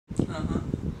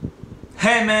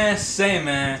Hey man, say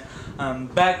man, I'm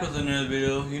back with another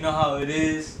video. You know how it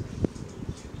is.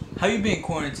 How you been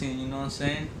quarantined, you know what I'm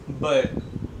saying? But,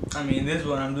 I mean, this is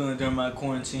what I'm doing during my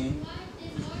quarantine.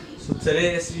 So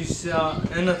today, as you saw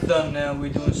in the thumbnail,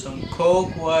 we're doing some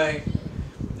coke white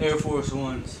Air Force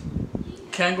Ones.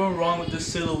 Can't go wrong with the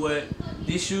silhouette.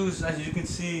 These shoes, as you can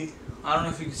see, I don't know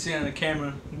if you can see on the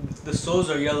camera, the soles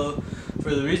are yellow.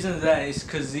 For the reason that is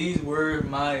because these were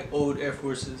my old Air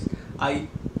Forces.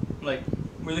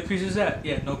 Where the creases at?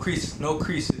 Yeah, no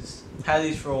creases. Had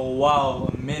these for a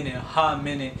while, a hot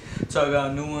minute. So I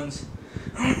got new ones.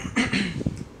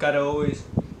 Gotta always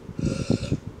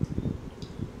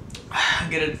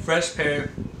get a fresh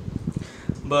pair.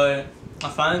 But I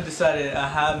finally decided I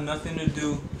have nothing to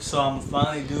do, so I'm gonna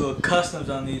finally do a customs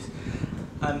on these.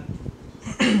 I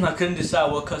couldn't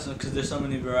decide what customs because there's so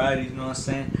many varieties, you know what I'm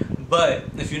saying? But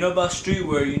if you know about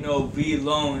streetwear, you know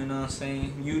Vlone, you know what I'm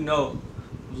saying? You know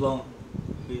Vlone.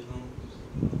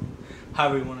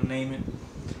 However you want to name it.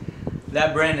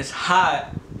 That brand is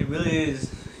hot. It really is.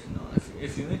 You know,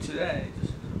 if you're into that,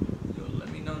 just let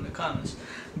me know in the comments.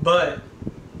 But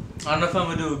I don't know if I'm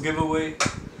gonna do a giveaway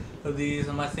of these.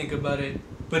 I might think about it.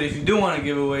 But if you do want a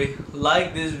giveaway,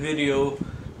 like this video,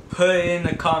 put in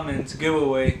the comments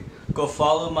giveaway. Go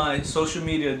follow my social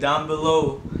media down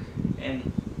below,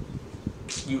 and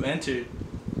you entered.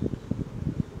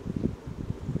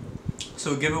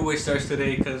 So giveaway starts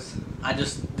today because I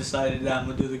just decided that I'm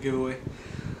gonna do the giveaway.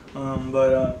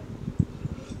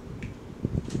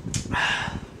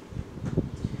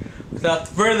 Without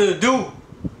further ado,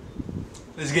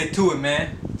 let's get to it,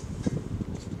 man.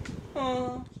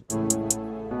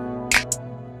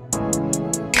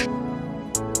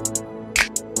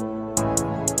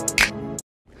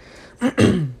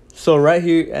 So right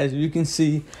here, as you can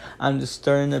see, I'm just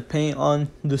starting to paint on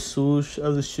the swoosh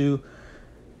of the shoe.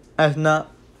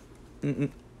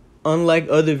 Unlike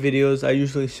other videos, I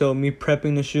usually show me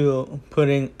prepping the shoe,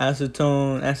 putting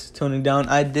acetoning down.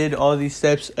 I did all these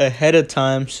steps ahead of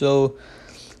time, so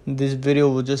this video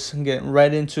will just get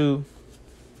right into,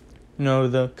 you know,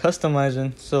 the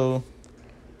customizing. So,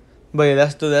 but yeah,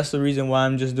 that's the reason why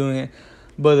I'm just doing it.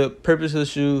 But the purpose of the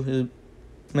shoe is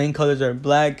main colors are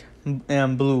black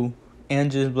and blue, and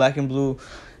just black and blue.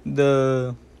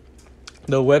 The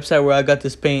website where I got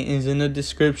this paint is in the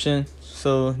description.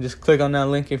 So just click on that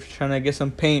link if you're trying to get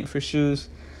some paint for shoes.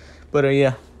 But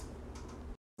yeah.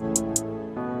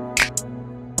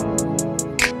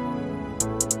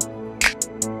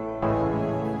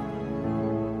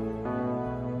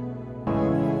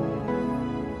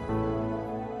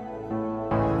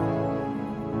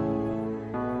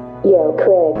 Yo,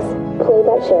 Craigs, play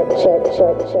that shit.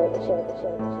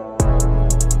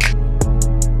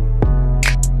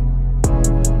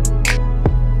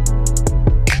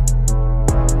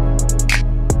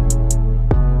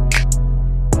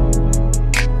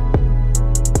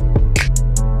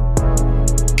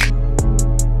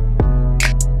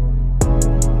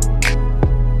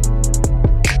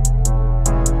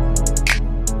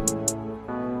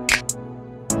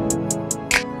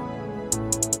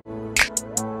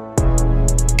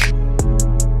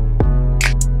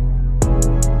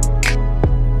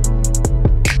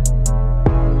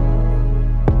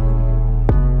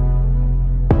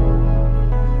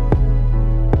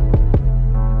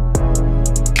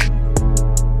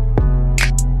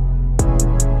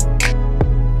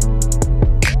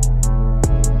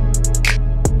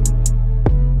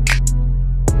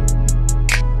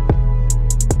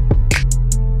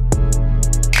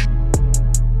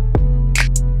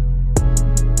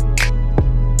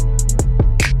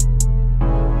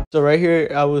 So right here,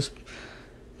 I was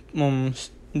I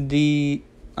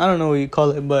don't know what you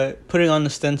call it, but putting on the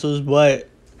stencils, but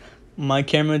my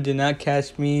camera did not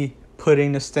catch me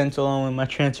putting the stencil on with my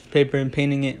transfer paper and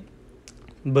painting it.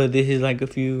 But this is like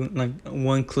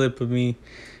one clip of me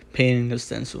painting the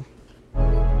stencil.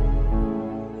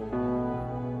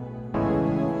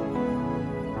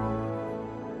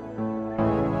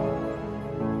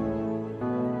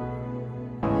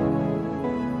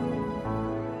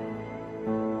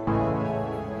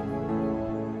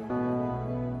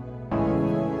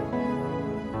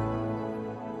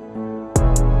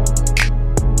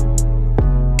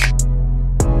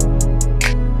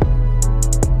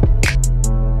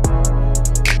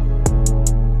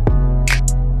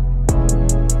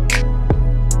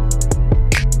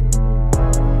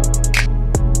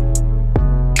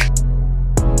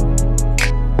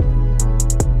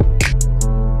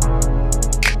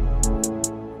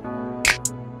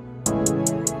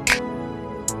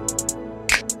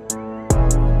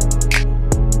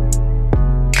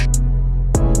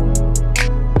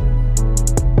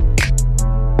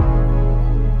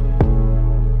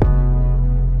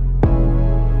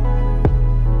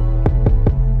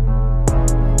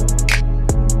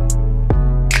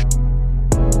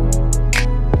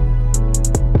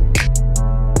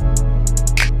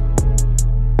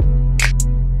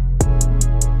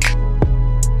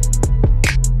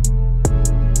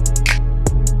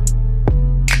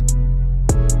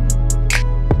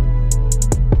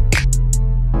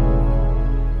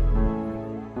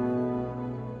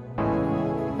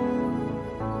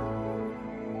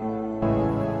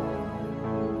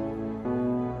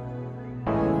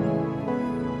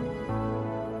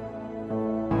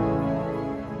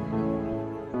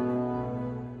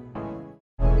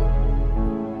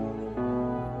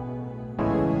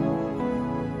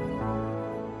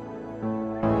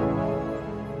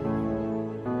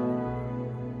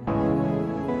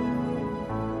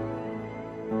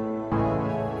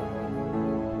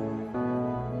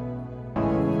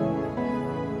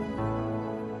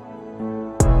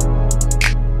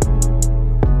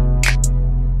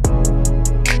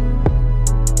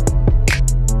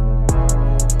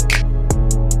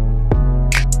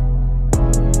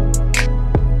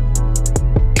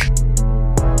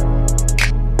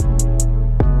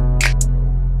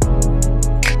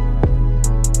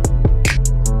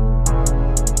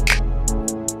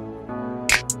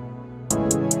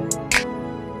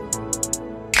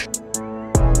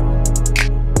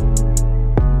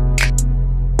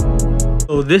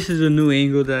 So this is a new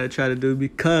angle that I try to do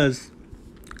because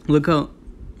look how,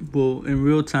 well, in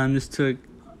real time this took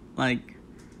like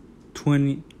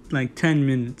 10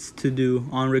 minutes to do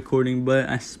on recording, but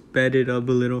I sped it up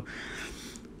a little.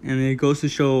 And it goes to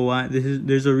show why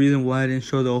there's a reason why I didn't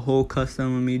show the whole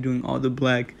custom of me doing all the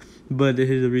black, but this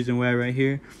is the reason why right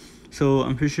here. So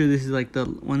I'm pretty sure this is like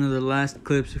one of the last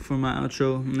clips for my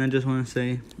outro, and I just want to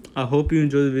say I hope you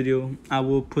enjoy the video. I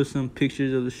will put some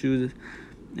pictures of the shoes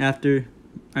after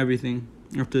everything,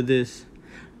 after this.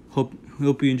 Hope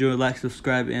you enjoy. Like,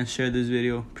 subscribe, and share this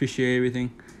video. Appreciate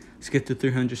everything. Let's get to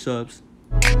 300 subs.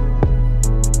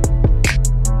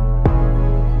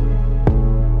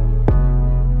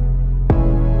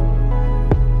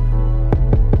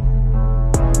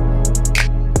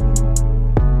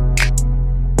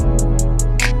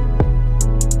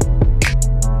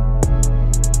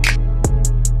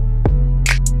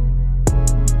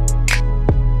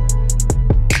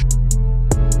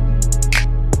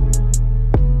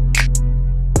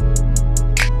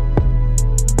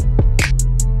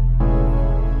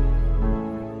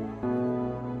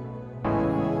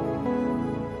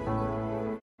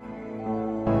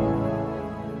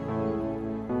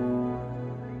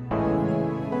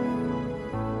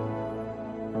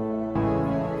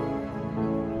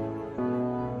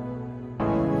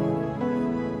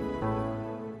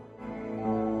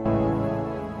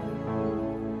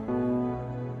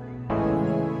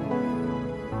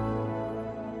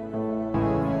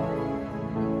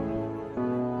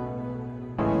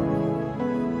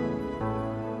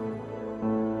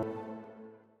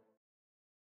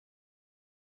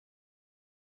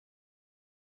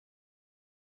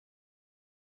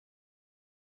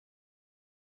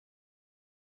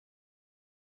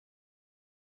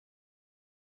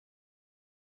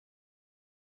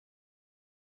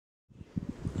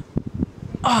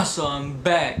 So I'm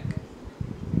back.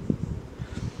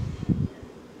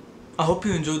 I hope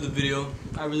you enjoyed the video.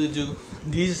 I really do.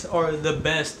 These are the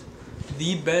best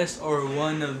or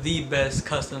one of the best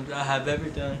customs I have ever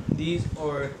done. These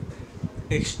are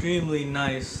extremely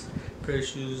nice pair of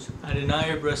shoes. I did not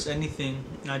airbrush anything.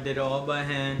 I did it all by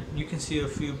hand. You can see a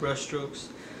few brush strokes,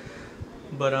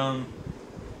 but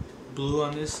blue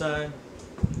on this side,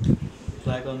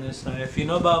 black on this side. If you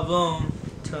know about Vlone, I'm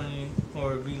telling you,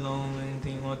 or Vlone,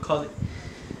 anything you want to call it,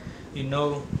 you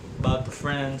know about the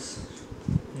friends.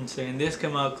 I'm saying this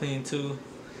came out clean too.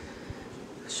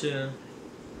 Shit.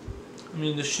 I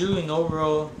mean, the shoe and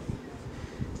overall,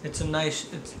 it's a nice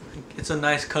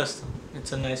custom.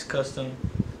 It's a nice custom.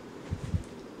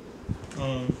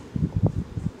 I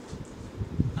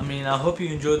mean, I hope you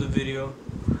enjoyed the video.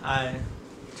 It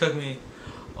took me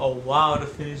a while to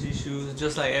finish these shoes,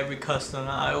 just like every custom.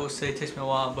 I always say it takes me a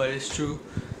while, but it's true.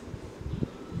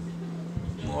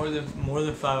 More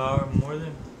than 5 hours,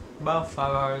 about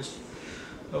 5 hours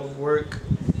of work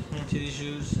into these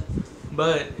shoes,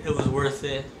 but it was worth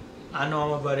it. I know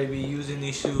I'm about to be using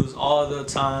these shoes all the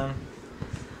time.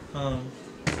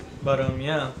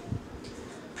 Yeah,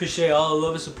 appreciate all the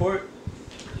love and support.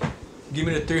 Give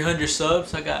me the 300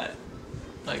 subs. I got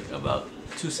like about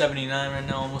 279 right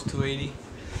now, almost 280.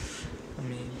 I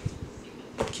mean,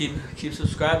 keep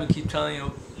subscribing, keep telling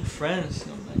your friends.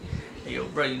 You know, like, hey yo,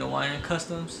 bro, you know why I'm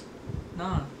customs?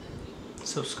 Nah,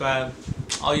 subscribe.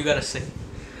 All you gotta say.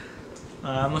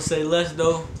 I'm gonna say less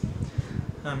though.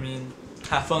 I mean,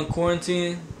 have fun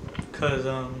quarantining, cause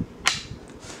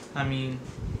I mean,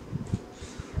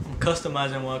 I'm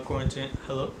customizing while quarantine.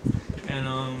 Hello, and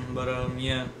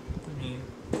yeah. I mean,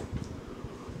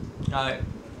 alright,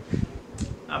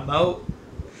 I'm out.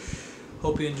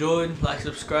 Hope you enjoyed. Like,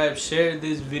 subscribe, share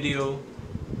this video.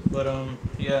 But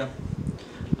yeah.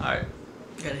 Alright,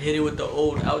 gotta hit it with the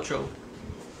old outro.